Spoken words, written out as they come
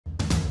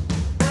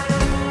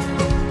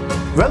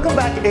Welcome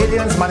back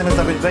aliens, my name is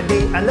David Reddy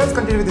and let's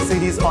continue with the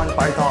series on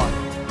Python.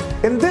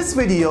 In this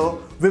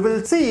video, we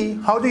will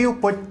see how do you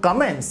put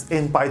comments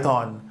in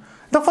Python.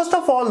 Now first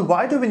of all,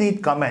 why do we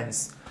need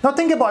comments? Now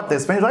think about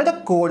this, when you write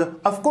a code,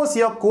 of course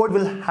your code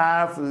will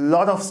have a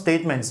lot of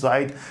statements,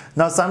 right?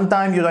 Now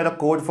sometimes you write a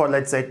code for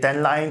let's say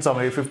 10 lines or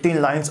maybe 15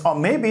 lines or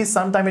maybe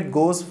sometime it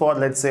goes for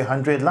let's say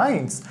 100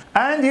 lines.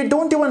 And you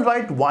don't even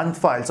write one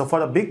file. So for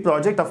a big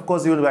project, of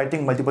course you will be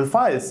writing multiple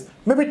files,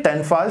 maybe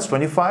 10 files,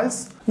 20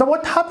 files. Now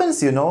what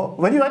happens,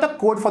 when you write a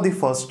code for the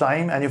first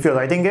time and if you're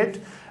writing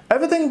it,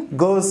 everything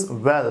goes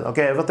well,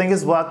 okay? Everything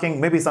is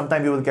working, maybe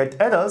sometime you will get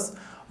errors.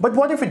 But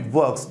what if it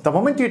works? The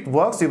moment it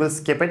works, you will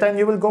skip it and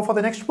you will go for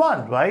the next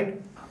one, right?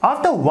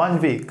 After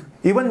 1 week,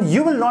 even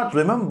you will not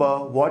remember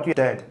what you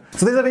did.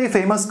 So there's a very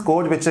famous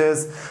quote which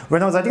is,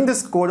 when I was writing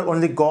this code,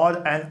 only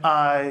God and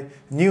I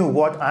knew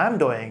what I am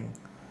doing.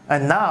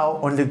 And now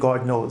only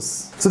God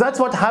knows. So that's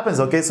what happens,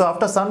 okay? So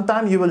after some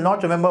time, you will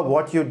not remember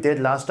what you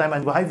did last time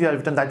and why you have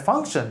written that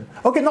function.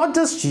 Okay, not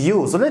just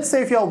you. So let's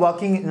say if you're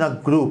working in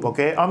a group,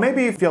 okay? Or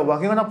maybe if you're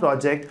working on a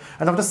project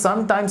and after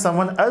some time,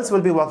 someone else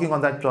will be working on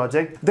that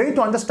project. They need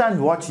to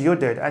understand what you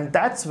did. And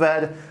that's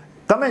where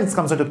comments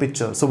comes into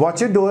picture. So what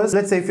you do is,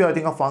 let's say if you're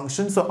writing a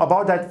function, so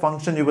about that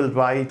function you will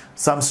write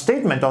some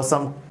statement or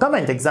some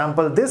comment.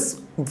 Example, this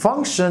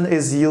function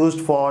is used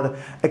for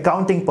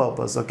accounting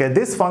purpose, okay?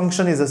 This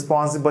function is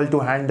responsible to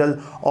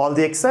handle all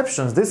the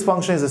exceptions. This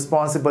function is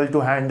responsible to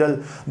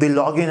handle the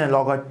login and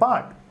logout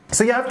part.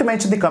 So you have to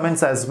mention the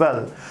comments as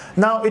well.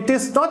 Now it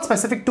is not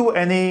specific to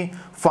any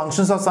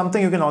functions or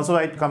something. You can also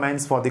write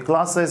comments for the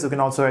classes. You can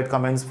also write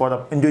comments for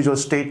the individual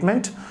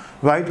statement,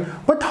 right?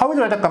 But how will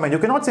you write a comment? You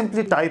cannot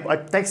simply type a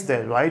text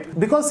there, right?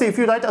 Because if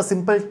you write a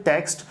simple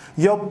text,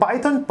 your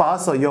Python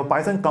parser, your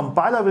Python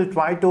compiler will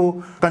try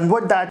to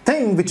convert that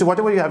thing,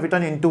 whatever you have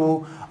written,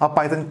 into a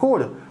Python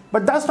code.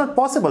 But that's not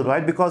possible,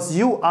 right? Because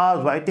you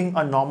are writing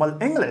a normal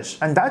English.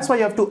 And that's why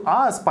you have to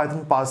ask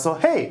Python parser,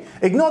 hey,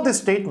 ignore this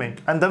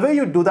statement. And the way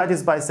you do that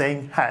is by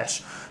saying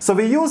hash. So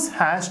we use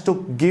hash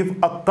to give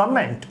a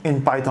comment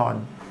in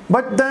Python.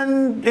 But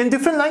then in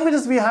different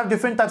languages, we have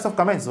different types of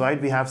comments,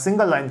 right? We have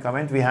single line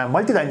comment, we have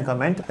multi-line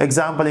comment.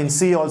 Example, in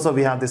C also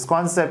we have this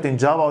concept, in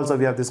Java also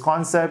we have this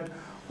concept.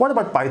 What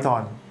about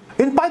Python?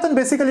 In Python,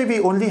 basically, we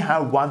only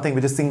have one thing,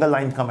 which is single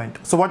line comment.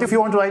 So what if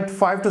you want to write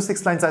 5 to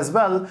 6 lines as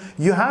well?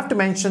 You have to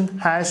mention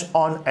hash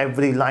on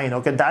every line,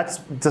 okay? That's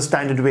the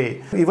standard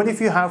way. Even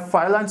if you have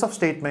 5 lines of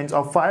statements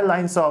or 5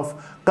 lines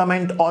of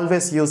comment,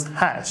 always use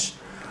hash.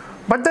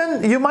 But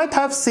then you might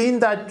have seen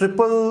that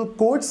triple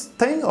quotes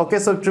thing, okay?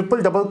 So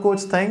triple double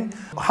quotes thing,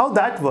 how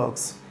that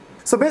works.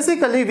 So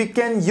basically we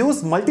can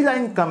use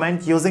multi-line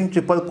comment using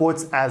triple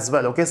quotes as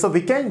well, okay? So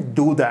we can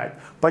do that,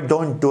 but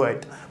don't do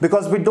it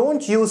because we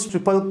don't use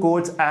triple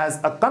quotes as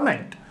a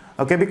comment,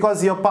 okay?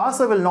 Because your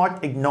parser will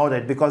not ignore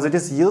it because it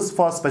is used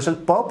for special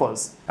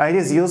purpose. It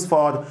is used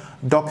for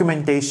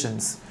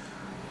documentations.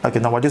 Okay,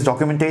 now what is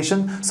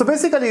documentation? So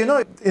basically,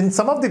 in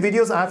some of the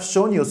videos I have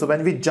shown you, so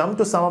when we jump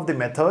to some of the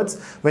methods,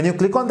 when you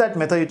click on that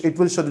method, it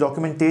will show the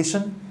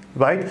documentation,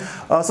 right?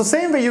 So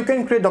same way you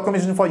can create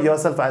documentation for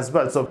yourself as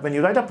well. So when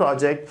you write a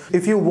project,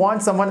 if you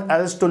want someone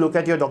else to look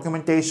at your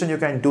documentation, you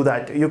can do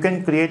that. You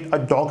can create a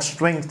doc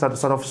string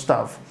sort of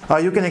stuff.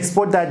 You can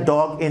export that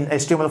doc in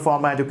HTML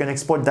format. You can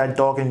export that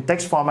doc in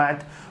text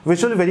format,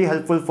 which will be very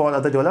helpful for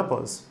other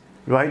developers.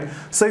 Right?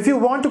 So if you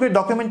want to create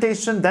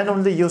documentation, then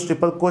only use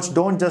triple quotes.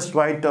 Don't just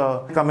write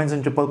comments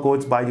in triple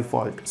quotes by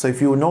default. So if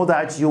you know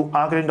that you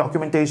are creating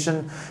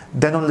documentation,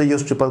 then only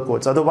use triple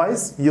quotes.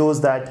 Otherwise, use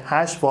that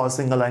hash for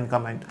single line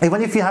comment.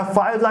 Even if you have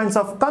 5 lines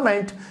of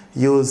comment,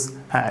 use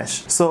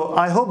hash. So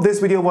I hope this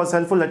video was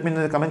helpful. Let me know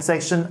in the comment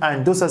section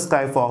and do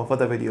subscribe for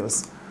further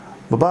videos.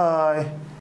 Bye-bye.